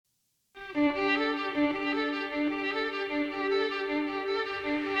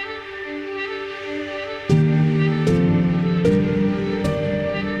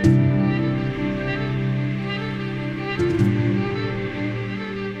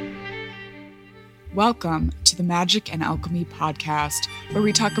Welcome to the Magic and Alchemy podcast, where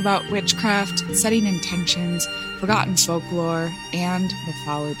we talk about witchcraft, setting intentions, forgotten folklore, and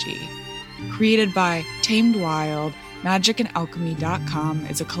mythology. Created by Tamed Wild, magicandalchemy.com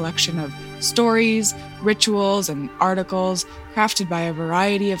is a collection of stories, rituals, and articles crafted by a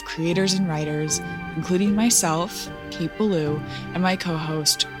variety of creators and writers, including myself, Kate Ballou, and my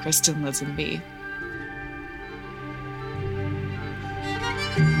co-host, Kristen Lisenby.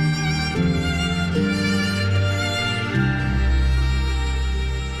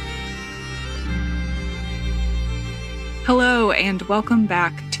 Hello, and welcome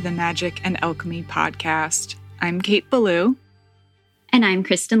back to the Magic and Alchemy podcast. I'm Kate Ballou. And I'm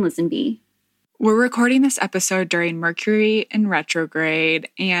Kristen Lisenby. We're recording this episode during Mercury in retrograde,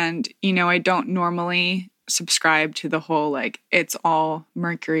 and, I don't normally subscribe to the whole, it's all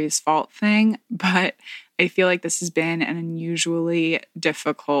Mercury's fault thing, but I feel like this has been an unusually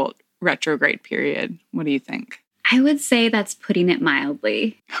difficult retrograde period. What do you think? I would say that's putting it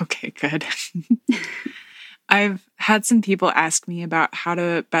mildly. Okay, good. I've had some people ask me about how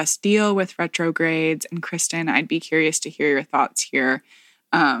to best deal with retrogrades, and Kristen, I'd be curious to hear your thoughts here.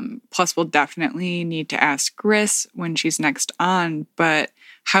 Plus, we'll definitely need to ask Gris when she's next on, but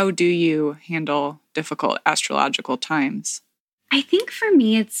how do you handle difficult astrological times? I think for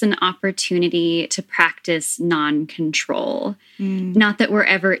me, it's an opportunity to practice non-control. Not that we're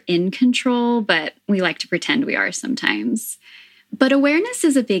ever in control, but we like to pretend we are sometimes. But awareness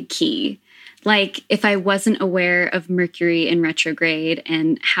is a big key. Like, if I wasn't aware of Mercury in retrograde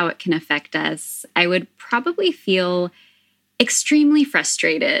and how it can affect us, I would probably feel extremely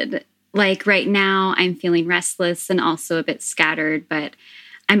frustrated. Like right now, I'm feeling restless and also a bit scattered, but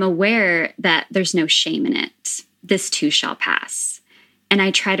I'm aware that there's no shame in it. This too shall pass. And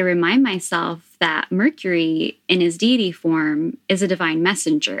I try to remind myself that Mercury, in his deity form, is a divine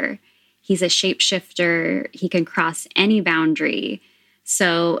messenger. He's a shapeshifter. He can cross any boundary.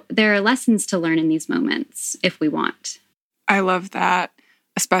 So there are lessons to learn in these moments if we want. I love that,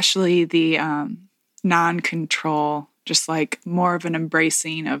 especially the non-control, just like more of an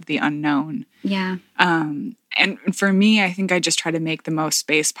embracing of the unknown. Yeah. And for me, I think I just try to make the most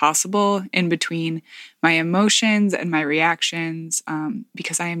space possible in between my emotions and my reactions,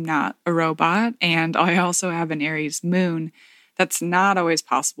 because I am not a robot, and I also have an Aries moon. That's not always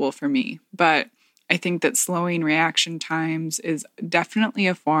possible for me, but I think that slowing reaction times is definitely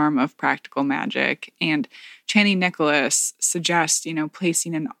a form of practical magic. And Chani Nicholas suggests,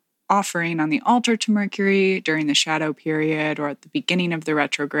 placing an offering on the altar to Mercury during the shadow period or at the beginning of the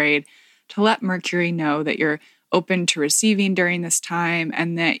retrograde to let Mercury know that you're open to receiving during this time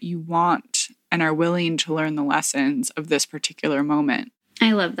and that you want and are willing to learn the lessons of this particular moment.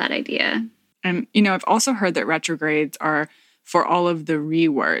 I love that idea. And, I've also heard that retrogrades are for all of the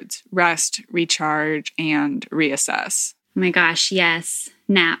re-words: rest, recharge, and reassess. Oh my gosh, yes.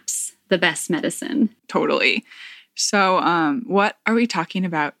 Naps, the best medicine. Totally. So what are we talking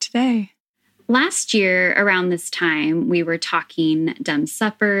about today? Last year, around this time, we were talking dumb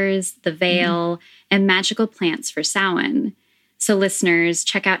suppers, the veil, and magical plants for Samhain. So listeners,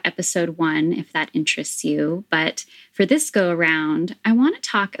 check out episode 1 if that interests you. But for this go-around, I want to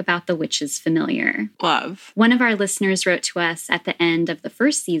talk about the witch's familiar. Love. One of our listeners wrote to us at the end of the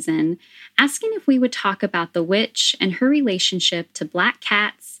first season, asking if we would talk about the witch and her relationship to black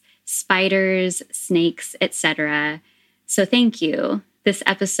cats, spiders, snakes, etc. So thank you. This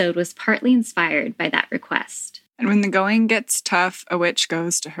episode was partly inspired by that request. And when the going gets tough, a witch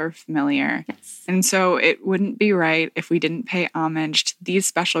goes to her familiar. Yes. And so it wouldn't be right if we didn't pay homage to these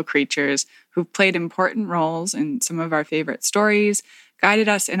special creatures who've played important roles in some of our favorite stories, guided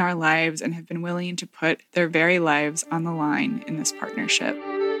us in our lives, and have been willing to put their very lives on the line in this partnership.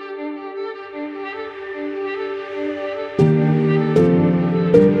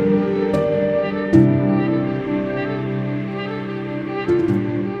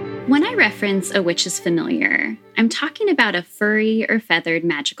 When I reference a witch's familiar, I'm talking about a furry or feathered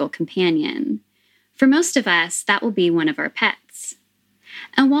magical companion. For most of us, that will be one of our pets.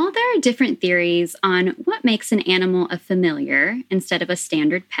 And while there are different theories on what makes an animal a familiar instead of a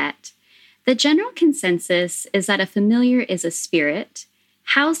standard pet, the general consensus is that a familiar is a spirit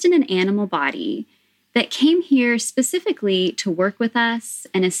housed in an animal body that came here specifically to work with us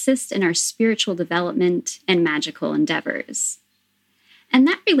and assist in our spiritual development and magical endeavors. And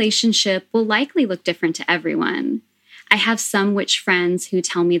that relationship will likely look different to everyone. I have some witch friends who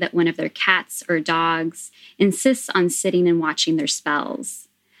tell me that one of their cats or dogs insists on sitting and watching their spells.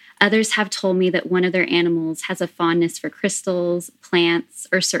 Others have told me that one of their animals has a fondness for crystals, plants,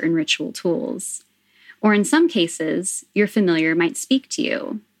 or certain ritual tools. Or in some cases, your familiar might speak to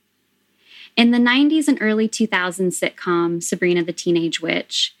you. In the 90s and early 2000s sitcom Sabrina the Teenage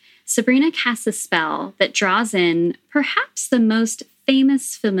Witch, Sabrina casts a spell that draws in perhaps the most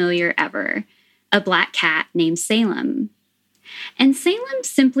famous familiar ever, a black cat named Salem. And Salem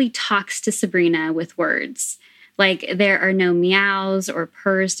simply talks to Sabrina with words, like there are no meows or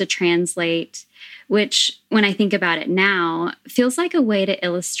purrs to translate, which, when I think about it now, feels like a way to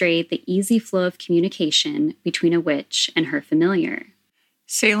illustrate the easy flow of communication between a witch and her familiar.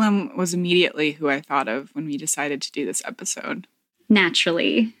 Salem was immediately who I thought of when we decided to do this episode.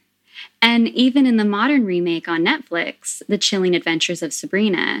 Naturally. And even in the modern remake on Netflix, The Chilling Adventures of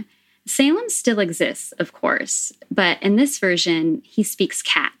Sabrina, Salem still exists, of course, but in this version, he speaks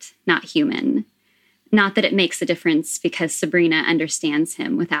cat, not human. Not that it makes a difference because Sabrina understands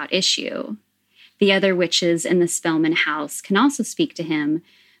him without issue. The other witches in the Spellman house can also speak to him,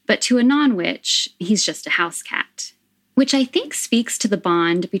 but to a non-witch, he's just a house cat. Which I think speaks to the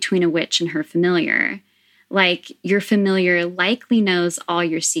bond between a witch and her familiar. Like, your familiar likely knows all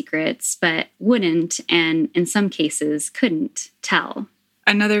your secrets, but wouldn't, and in some cases, couldn't tell.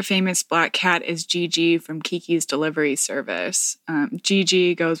 Another famous black cat is Gigi from Kiki's Delivery Service.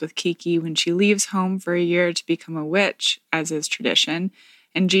 Gigi goes with Kiki when she leaves home for a year to become a witch, as is tradition.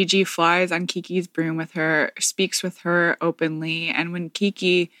 And Gigi flies on Kiki's broom with her, speaks with her openly, and when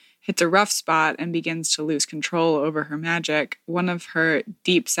Kiki hits a rough spot and begins to lose control over her magic, one of her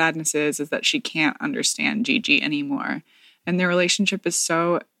deep sadnesses is that she can't understand Gigi anymore. And their relationship is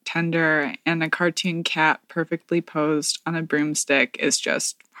so tender, and a cartoon cat perfectly posed on a broomstick is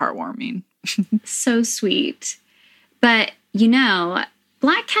just heartwarming. So sweet. But,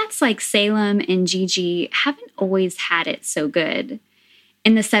 black cats like Salem and Gigi haven't always had it so good.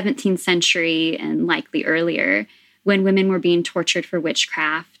 In the 17th century, and likely earlier, when women were being tortured for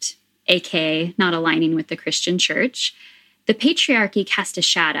witchcraft, aka not aligning with the Christian church, the patriarchy cast a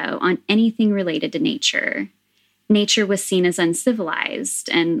shadow on anything related to nature. Nature was seen as uncivilized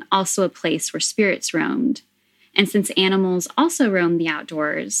and also a place where spirits roamed. And since animals also roamed the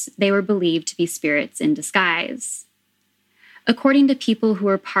outdoors, they were believed to be spirits in disguise. According to people who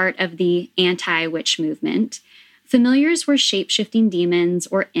were part of the anti-witch movement, familiars were shape-shifting demons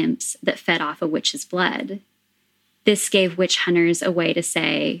or imps that fed off a witch's blood. This gave witch hunters a way to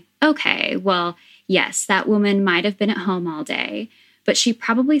say, okay, well, yes, that woman might have been at home all day, but she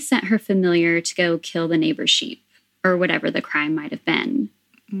probably sent her familiar to go kill the neighbor's sheep, or whatever the crime might have been.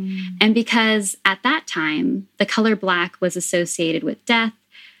 And because at that time, the color black was associated with death,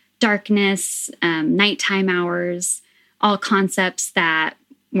 darkness, nighttime hours, all concepts that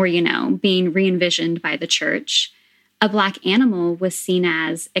were, being re-envisioned by the church, a black animal was seen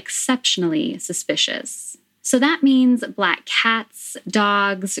as exceptionally suspicious. So that means black cats,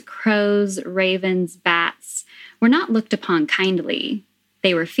 dogs, crows, ravens, bats were not looked upon kindly.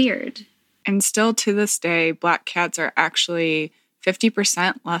 They were feared. And still to this day, black cats are actually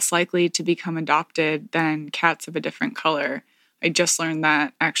 50% less likely to become adopted than cats of a different color. I just learned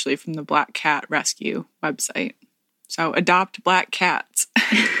that actually from the Black Cat Rescue website. So adopt black cats.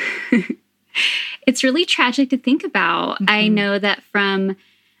 It's really tragic to think about. Mm-hmm. I know that from,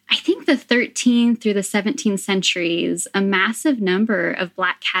 I think, the 13th through the 17th centuries, a massive number of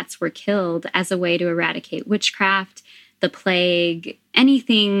black cats were killed as a way to eradicate witchcraft, the plague,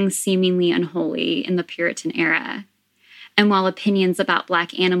 anything seemingly unholy in the Puritan era. And while opinions about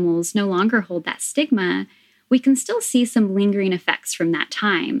black animals no longer hold that stigma, we can still see some lingering effects from that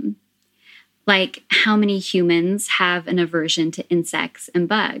time. Like how many humans have an aversion to insects and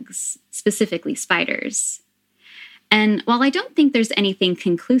bugs, specifically spiders. And while I don't think there's anything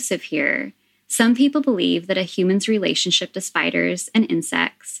conclusive here, some people believe that a human's relationship to spiders and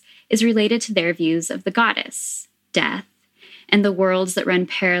insects is related to their views of the goddess, death, and the worlds that run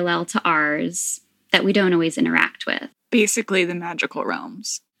parallel to ours that we don't always interact with. Basically, the magical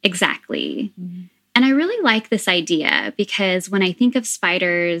realms. Exactly. Mm-hmm. And I really like this idea because when I think of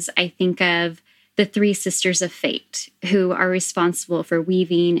spiders, I think of the three sisters of fate who are responsible for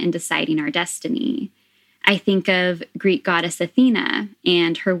weaving and deciding our destiny. I think of Greek goddess Athena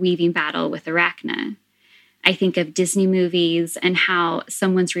and her weaving battle with Arachne. I think of Disney movies and how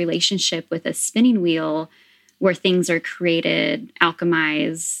someone's relationship with a spinning wheel where things are created,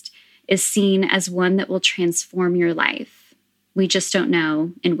 alchemized, is seen as one that will transform your life. We just don't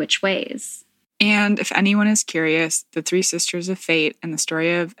know in which ways. And if anyone is curious, the Three Sisters of Fate and the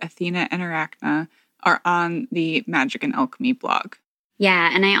story of Athena and Arachne are on the Magic and Alchemy blog. Yeah,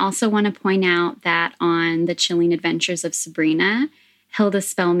 and I also want to point out that on The Chilling Adventures of Sabrina, Hilda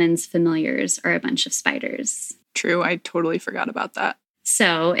Spellman's familiars are a bunch of spiders. True, I totally forgot about that.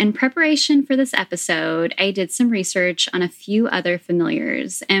 So, in preparation for this episode, I did some research on a few other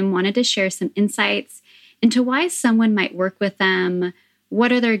familiars and wanted to share some insights into why someone might work with them,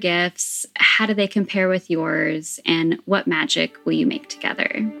 what are their gifts, how do they compare with yours, and what magic will you make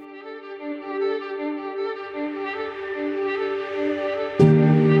together?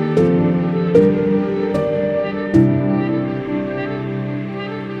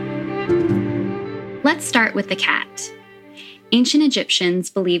 Let's start with the cat. Ancient Egyptians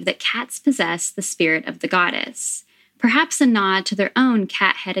believed that cats possess the spirit of the goddess, perhaps a nod to their own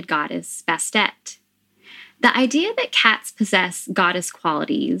cat-headed goddess, Bastet. The idea that cats possess goddess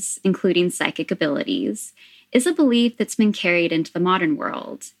qualities, including psychic abilities, is a belief that's been carried into the modern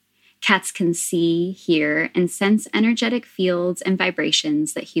world. Cats can see, hear, and sense energetic fields and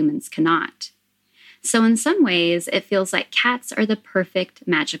vibrations that humans cannot. So in some ways, it feels like cats are the perfect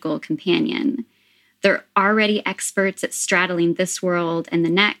magical companion. They're already experts at straddling this world and the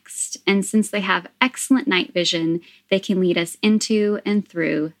next, and since they have excellent night vision, they can lead us into and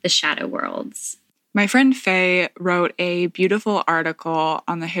through the shadow worlds. My friend Faye wrote a beautiful article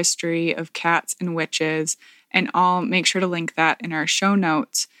on the history of cats and witches, and I'll make sure to link that in our show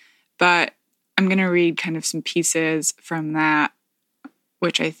notes. But I'm going to read kind of some pieces from that,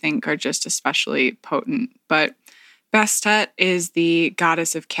 which I think are just especially potent. But Bastet is the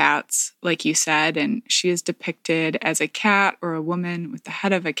goddess of cats, like you said, and she is depicted as a cat or a woman with the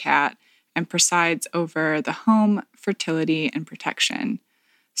head of a cat and presides over the home, fertility, and protection.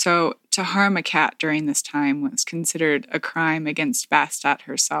 So to harm a cat during this time was considered a crime against Bastet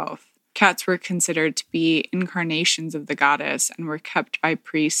herself. Cats were considered to be incarnations of the goddess and were kept by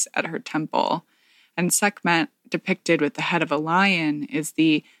priests at her temple. And Sekhmet, depicted with the head of a lion, is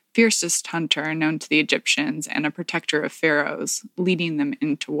the fiercest hunter known to the Egyptians and a protector of pharaohs, leading them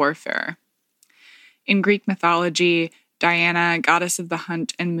into warfare. In Greek mythology, Diana, goddess of the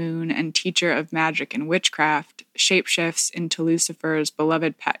hunt and moon and teacher of magic and witchcraft, shapeshifts into Lucifer's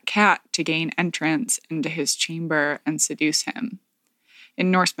beloved pet cat to gain entrance into his chamber and seduce him.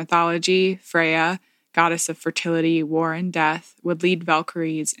 In Norse mythology, Freya, goddess of fertility, war, and death, would lead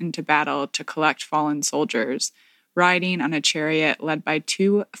Valkyries into battle to collect fallen soldiers, riding on a chariot led by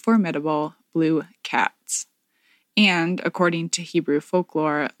two formidable blue cats. And, according to Hebrew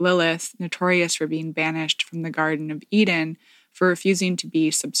folklore, Lilith, notorious for being banished from the Garden of Eden for refusing to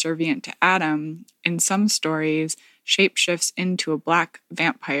be subservient to Adam, in some stories shapeshifts into a black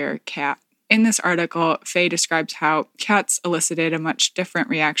vampire cat. In this article, Faye describes how cats elicited a much different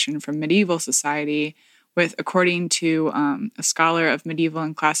reaction from medieval society, with, according to a scholar of medieval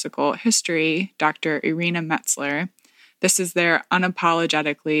and classical history, Dr. Irina Metzler, this is their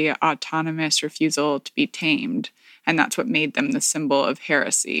unapologetically autonomous refusal to be tamed, and that's what made them the symbol of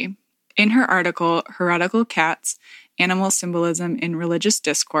heresy. In her article, Heretical Cats, Animal Symbolism in Religious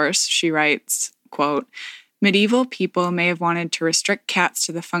Discourse, she writes, quote, medieval people may have wanted to restrict cats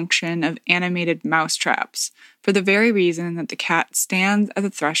to the function of animated mousetraps, for the very reason that the cat stands at the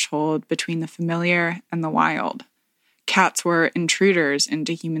threshold between the familiar and the wild. Cats were intruders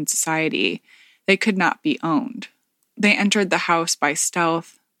into human society. They could not be owned. They entered the house by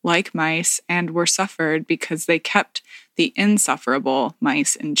stealth, like mice, and were suffered because they kept the insufferable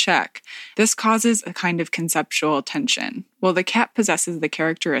mice in check. This causes a kind of conceptual tension. While the cat possesses the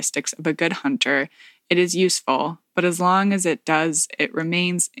characteristics of a good hunter, it is useful, but as long as it does, it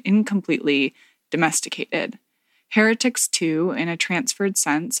remains incompletely domesticated. Heretics, too, in a transferred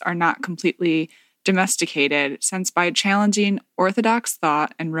sense, are not completely domesticated, since by challenging orthodox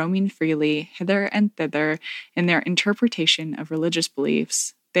thought and roaming freely hither and thither in their interpretation of religious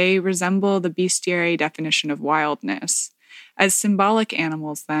beliefs, they resemble the bestiary definition of wildness. As symbolic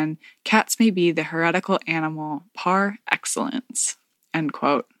animals, then, cats may be the heretical animal par excellence. End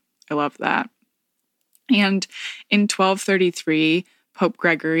quote. I love that. And in 1233, Pope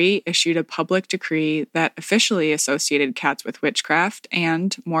Gregory issued a public decree that officially associated cats with witchcraft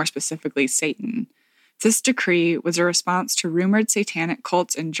and, more specifically, Satan. This decree was a response to rumored satanic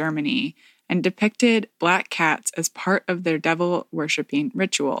cults in Germany and depicted black cats as part of their devil-worshipping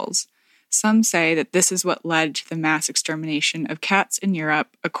rituals. Some say that this is what led to the mass extermination of cats in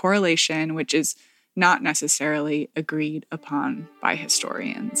Europe, a correlation which is not necessarily agreed upon by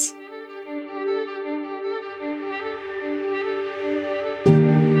historians.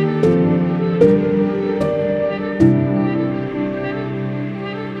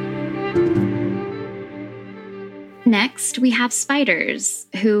 Next, we have spiders,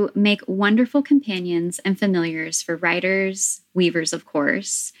 who make wonderful companions and familiars for writers, weavers, of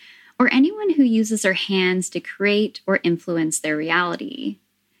course, or anyone who uses their hands to create or influence their reality.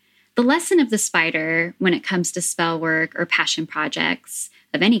 The lesson of the spider when it comes to spell work or passion projects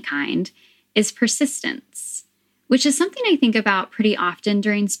of any kind is persistence, which is something I think about pretty often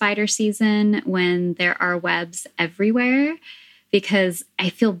during spider season when there are webs everywhere, because I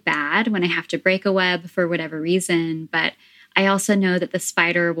feel bad when I have to break a web for whatever reason, but I also know that the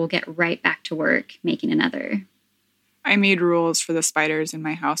spider will get right back to work making another. I made rules for the spiders in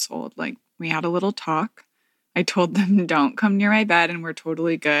my household. Like, we had a little talk. I told them, don't come near my bed, and we're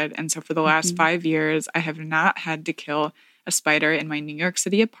totally good. And so for the last 5 years, I have not had to kill a spider in my New York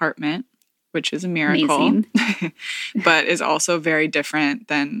City apartment, which is a miracle, but is also very different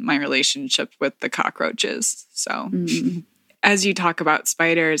than my relationship with the cockroaches. So as you talk about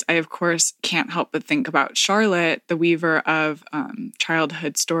spiders, I, of course, can't help but think about Charlotte, the weaver of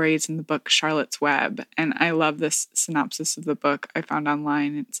childhood stories in the book Charlotte's Web. And I love this synopsis of the book I found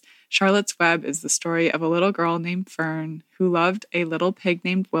online. It's Charlotte's Web is the story of a little girl named Fern who loved a little pig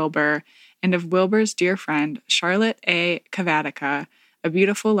named Wilbur, and of Wilbur's dear friend, Charlotte A. Cavatica, a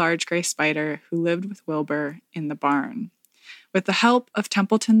beautiful large gray spider who lived with Wilbur in the barn. With the help of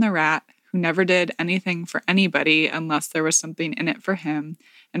Templeton the rat, who never did anything for anybody unless there was something in it for him,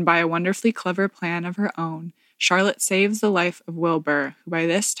 and by a wonderfully clever plan of her own, Charlotte saves the life of Wilbur, who by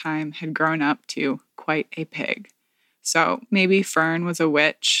this time had grown up to quite a pig. So maybe Fern was a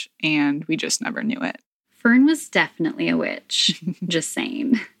witch, and we just never knew it. Fern was definitely a witch, just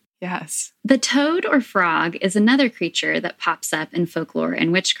saying. Yes. The toad or frog is another creature that pops up in folklore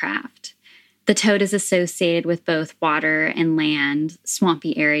and witchcraft. The toad is associated with both water and land,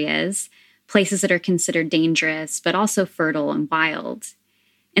 swampy areas, places that are considered dangerous, but also fertile and wild.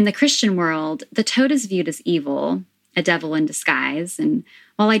 In the Christian world, the toad is viewed as evil, a devil in disguise, and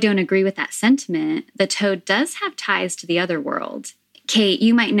while I don't agree with that sentiment, the toad does have ties to the other world. Kate,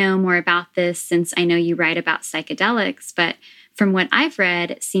 you might know more about this since I know you write about psychedelics, but from what I've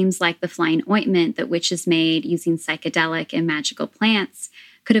read, it seems like the flying ointment that witches made using psychedelic and magical plants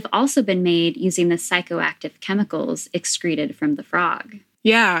could have also been made using the psychoactive chemicals excreted from the frog.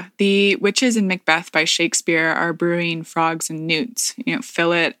 Yeah, the witches in Macbeth by Shakespeare are brewing frogs and newts.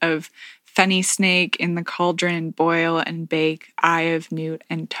 Fillet of fenny snake in the cauldron, boil and bake, eye of newt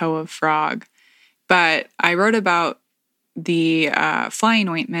and toe of frog. But I wrote about the flying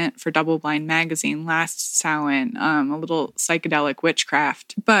ointment for Double Blind Magazine last Samhain, a little psychedelic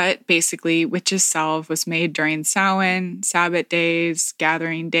witchcraft. But basically, witches' salve was made during Samhain, Sabbath days,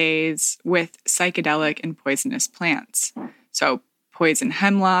 gathering days, with psychedelic and poisonous plants. So poison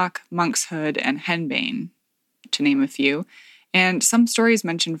hemlock, monkshood, and henbane, to name a few. And some stories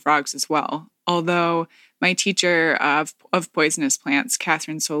mention frogs as well, although my teacher of poisonous plants,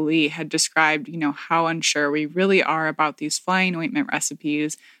 Catherine Solie, had described, how unsure we really are about these flying ointment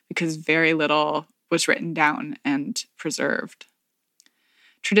recipes because very little was written down and preserved.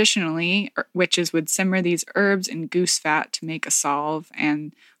 Traditionally, witches would simmer these herbs in goose fat to make a salve,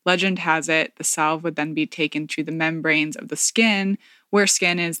 and legend has it the salve would then be taken through the membranes of the skin, where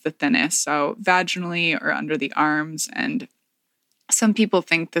skin is the thinnest, so vaginally or under the arms, and some people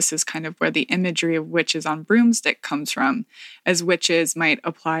think this is kind of where the imagery of witches on broomstick comes from, as witches might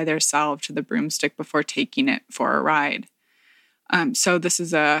apply their salve to the broomstick before taking it for a ride. So this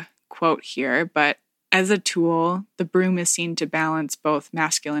is a quote here, but as a tool, the broom is seen to balance both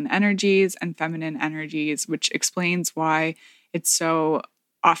masculine energies and feminine energies, which explains why it's so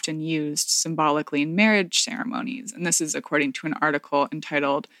often used symbolically in marriage ceremonies. And this is according to an article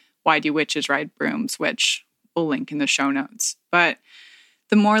entitled, "Why Do Witches Ride Brooms?" which we'll link in the show notes. But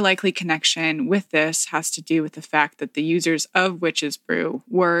the more likely connection with this has to do with the fact that the users of witches' brew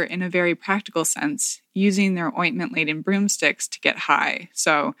were, in a very practical sense, using their ointment-laden broomsticks to get high.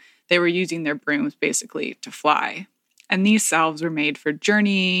 So they were using their brooms basically to fly. And these salves were made for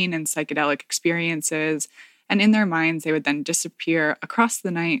journeying and psychedelic experiences, and in their minds they would then disappear across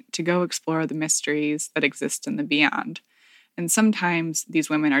the night to go explore the mysteries that exist in the beyond. And sometimes these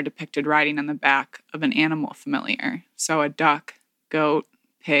women are depicted riding on the back of an animal familiar, so a duck, goat,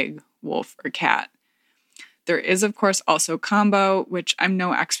 pig, wolf, or cat. There is, of course, also kambo, which I'm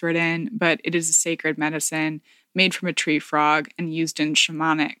no expert in, but it is a sacred medicine made from a tree frog and used in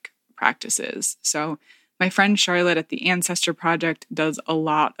shamanic practices. So my friend Charlotte at the Ancestor Project does a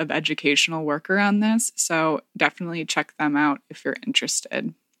lot of educational work around this, so definitely check them out if you're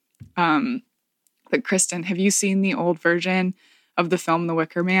interested. But Kristen, have you seen the old version of the film The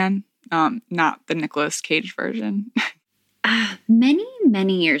Wicker Man? Not the Nicolas Cage version. Many,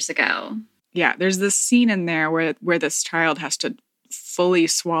 many years ago. Yeah, there's this scene in there where this child has to fully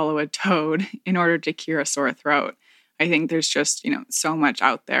swallow a toad in order to cure a sore throat. I think there's just, so much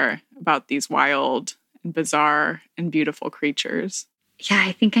out there about these wild and bizarre and beautiful creatures. Yeah,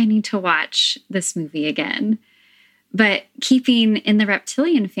 I think I need to watch this movie again. But keeping in the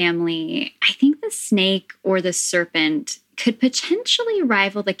reptilian family, I think the snake or the serpent could potentially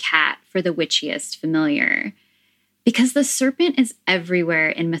rival the cat for the witchiest familiar. Because the serpent is everywhere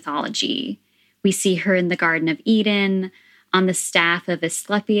in mythology. We see her in the Garden of Eden, on the staff of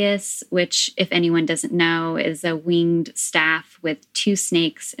Asclepius, which, if anyone doesn't know, is a winged staff with two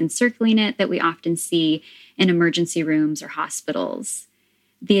snakes encircling it that we often see in emergency rooms or hospitals.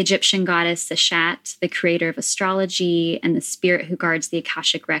 The Egyptian goddess Seshat, the creator of astrology and the spirit who guards the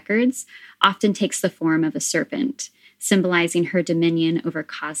Akashic records, often takes the form of a serpent, symbolizing her dominion over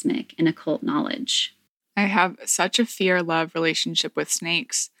cosmic and occult knowledge. I have such a fear-love relationship with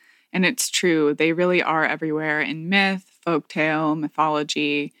snakes, and it's true. They really are everywhere in myth, folktale,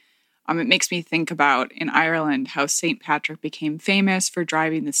 mythology. It makes me think about in Ireland how St. Patrick became famous for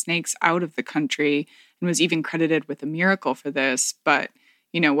driving the snakes out of the country and was even credited with a miracle for this. But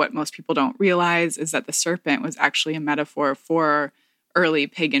what most people don't realize is that the serpent was actually a metaphor for early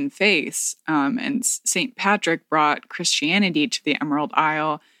pagan faiths. And St. Patrick brought Christianity to the Emerald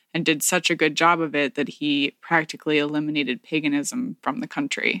Isle and did such a good job of it that he practically eliminated paganism from the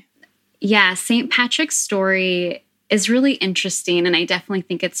country. Yeah, St. Patrick's story is really interesting, and I definitely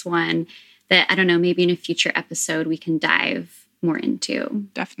think it's one that, I don't know, maybe in a future episode we can dive more into.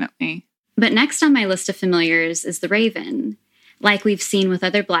 Definitely. But next on my list of familiars is the raven. Like we've seen with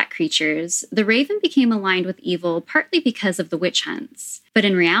other Black creatures, the raven became aligned with evil partly because of the witch hunts. But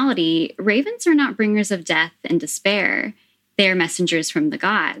in reality, ravens are not bringers of death and despair. They are messengers from the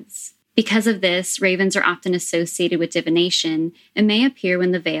gods. Because of this, ravens are often associated with divination and may appear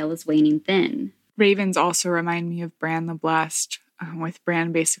when the veil is waning thin. Ravens also remind me of Bran the Blessed, with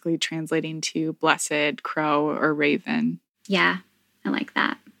Bran basically translating to blessed, crow, or raven. Yeah, I like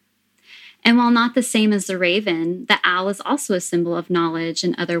that. And while not the same as the raven, the owl is also a symbol of knowledge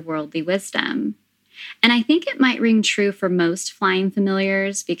and otherworldly wisdom. And I think it might ring true for most flying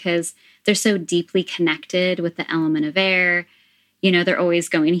familiars because they're so deeply connected with the element of air. They're always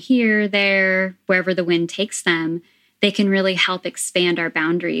going here, there, wherever the wind takes them. They can really help expand our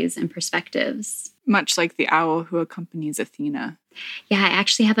boundaries and perspectives. Much like the owl who accompanies Athena. Yeah, I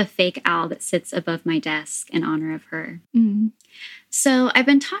actually have a fake owl that sits above my desk in honor of her. Mm-hmm. So I've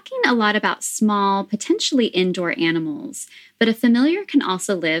been talking a lot about small, potentially indoor animals, but a familiar can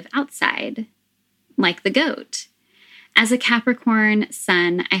also live outside, like the goat. As a Capricorn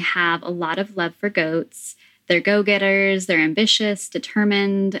sun, I have a lot of love for goats. They're go-getters, they're ambitious,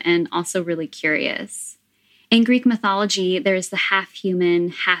 determined, and also really curious. In Greek mythology, there's the half-human,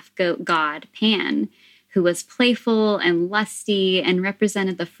 half-goat god, Pan, who was playful and lusty and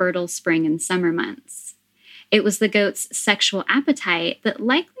represented the fertile spring and summer months. It was the goat's sexual appetite that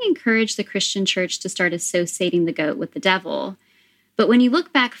likely encouraged the Christian church to start associating the goat with the devil. But when you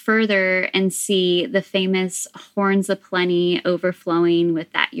look back further and see the famous horns of plenty overflowing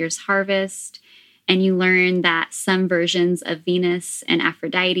with that year's harvest, and you learn that some versions of Venus and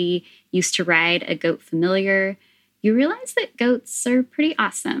Aphrodite used to ride a goat familiar, you realize that goats are pretty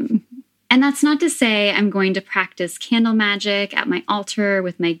awesome. And that's not to say I'm going to practice candle magic at my altar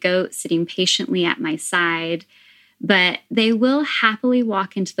with my goat sitting patiently at my side, but they will happily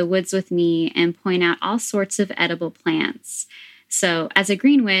walk into the woods with me and point out all sorts of edible plants. So as a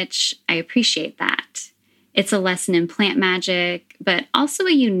green witch, I appreciate that. It's a lesson in plant magic, but also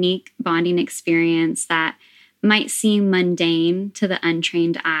a unique bonding experience that might seem mundane to the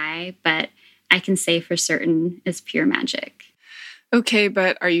untrained eye, but I can say for certain is pure magic. Okay,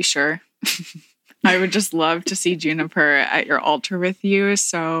 but are you sure? I would just love to see Juniper at your altar with you,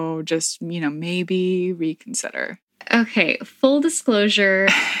 so just, maybe reconsider. Okay, full disclosure,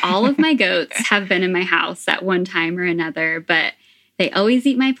 all of my goats have been in my house at one time or another, but they always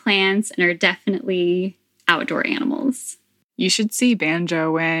eat my plants and are definitely outdoor animals. You should see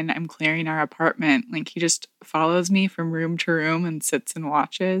Banjo when I'm clearing our apartment. He just follows me from room to room and sits and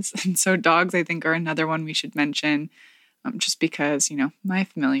watches. And so dogs, I think, are another one we should mention, just because, my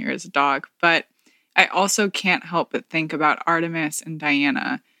familiar is a dog. But I also can't help but think about Artemis and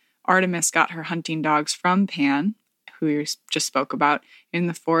Diana. Artemis got her hunting dogs from Pan, who we just spoke about, in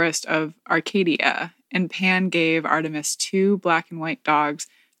the forest of Arcadia. And Pan gave Artemis 2 black and white dogs,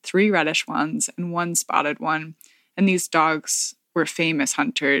 3 reddish ones, and 1 spotted one. And these dogs were famous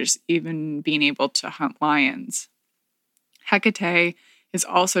hunters, even being able to hunt lions. Hecate is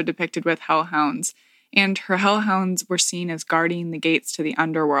also depicted with hellhounds, and her hellhounds were seen as guarding the gates to the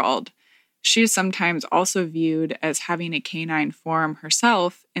underworld. She is sometimes also viewed as having a canine form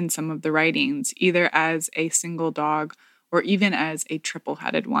herself in some of the writings, either as a single dog or even as a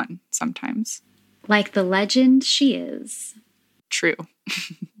triple-headed one sometimes. Like the legend she is. True.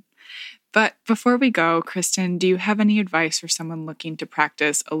 But before we go, Kristen, do you have any advice for someone looking to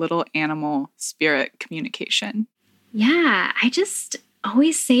practice a little animal spirit communication? Yeah, I just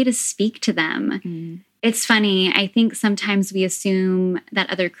always say to speak to them. It's funny. I think sometimes we assume that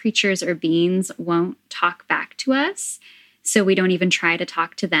other creatures or beings won't talk back to us, so we don't even try to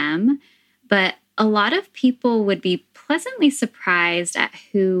talk to them. But a lot of people would be pleasantly surprised at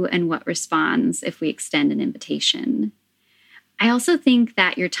who and what responds if we extend an invitation. I also think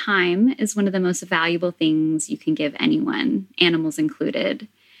that your time is one of the most valuable things you can give anyone, animals included.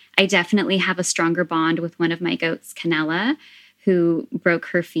 I definitely have a stronger bond with one of my goats, Canella, who broke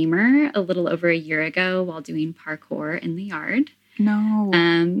her femur a little over a year ago while doing parkour in the yard. No.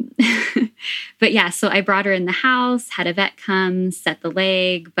 But yeah, so I brought her in the house, had a vet come, set the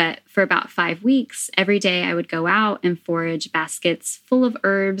leg, but for about 5 weeks, every day I would go out and forage baskets full of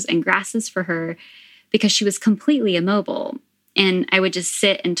herbs and grasses for her because she was completely immobile. And I would just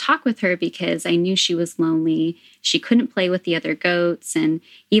sit and talk with her because I knew she was lonely. She couldn't play with the other goats. And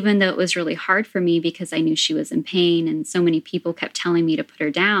even though it was really hard for me because I knew she was in pain and so many people kept telling me to put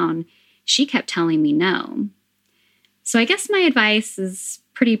her down, she kept telling me no. So I guess my advice is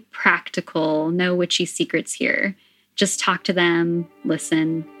pretty practical. No witchy secrets here. Just talk to them,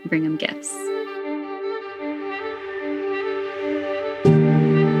 listen, bring them gifts.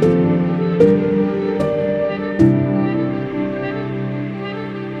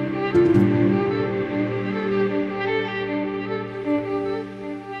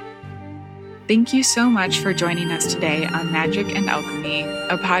 Thank you so much for joining us today on Magic and Alchemy,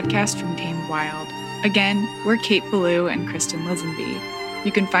 a podcast from Tamed Wild. Again, we're Kate Ballou and Kristen Lisenby.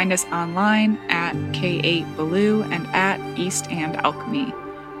 You can find us online at K8Ballou and at East and Alchemy.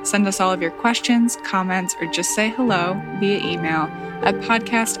 Send us all of your questions, comments, or just say hello via email at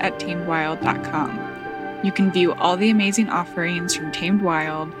podcast@tamedwild.com. You can view all the amazing offerings from Tamed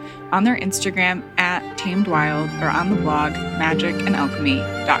Wild on their Instagram at Tamed Wild or on the blog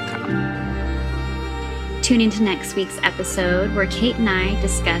magicandalchemy.com. Tune into next week's episode where Kate and I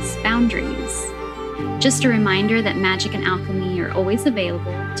discuss boundaries. Just a reminder that magic and alchemy are always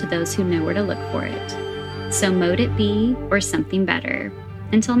available to those who know where to look for it. So mote it be or something better.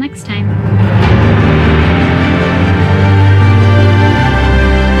 Until next time.